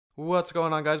What's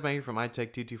going on, guys? Mike here from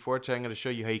iTech224. Today I'm going to show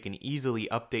you how you can easily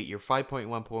update your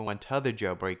 5.1.1 Tethered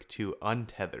jailbreak to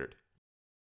untethered.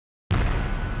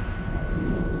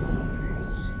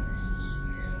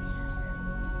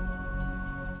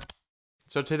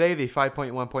 So today the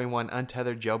 5.1.1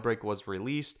 untethered jailbreak was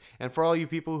released, and for all you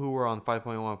people who were on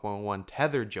 5.1.1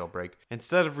 tethered jailbreak,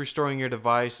 instead of restoring your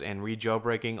device and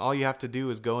re-jailbreaking, all you have to do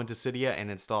is go into Cydia and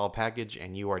install a package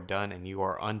and you are done and you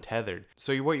are untethered.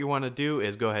 So what you want to do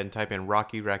is go ahead and type in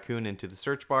Racoon into the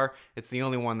search bar. It's the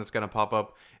only one that's going to pop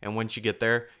up, and once you get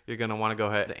there, you're going to want to go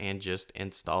ahead and just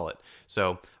install it.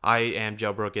 So I am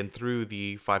jailbroken through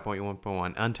the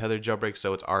 5.1.1 untethered jailbreak,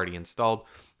 so it's already installed.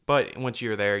 But once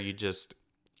you're there, you just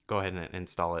go ahead and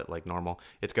install it like normal.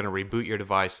 It's going to reboot your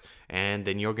device and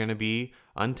then you're going to be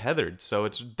untethered. So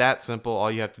it's that simple. All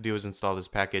you have to do is install this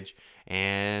package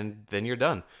and then you're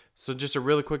done. So just a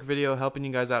really quick video helping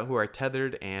you guys out who are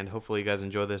tethered, and hopefully you guys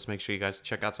enjoy this. Make sure you guys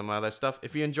check out some other stuff.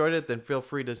 If you enjoyed it, then feel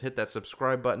free to hit that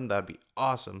subscribe button. That'd be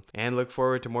awesome. And look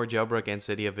forward to more Jailbreak and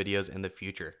Cydia videos in the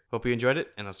future. Hope you enjoyed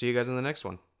it, and I'll see you guys in the next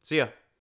one. See ya.